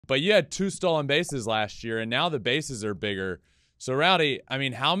But you had 2 stolen bases last year, and now the bases are bigger. So, Rowdy, I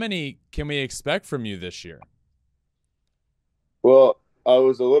mean, how many can we expect from you this year? Well, I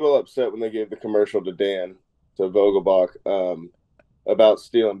was a little upset when they gave the commercial to Dan to Vogelbach about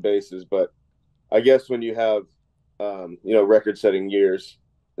stealing bases, but I guess when you have record-setting years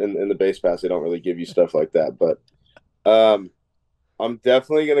in the base pass, they don't really give you stuff like that. But um, I'm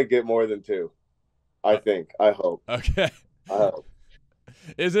definitely gonna get more than two. I Uh, think. I hope. okay. I hope.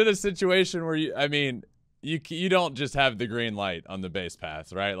 Is it a situation where I mean, you don't just have the green light on the base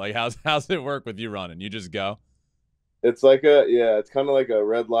path, right? Like, how's it work with you running? You just go. It's like it's kind of like a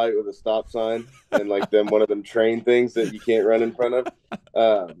red light with a stop sign, and like them one of them train things that you can't run in front of.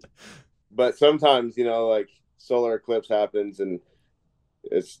 Um, but sometimes like solar eclipse happens, and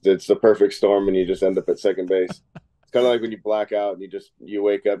it's the perfect storm, and you just end up at second base. It's kind of like when you black out and you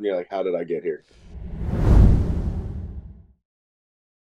wake up and you're like, how did I get here?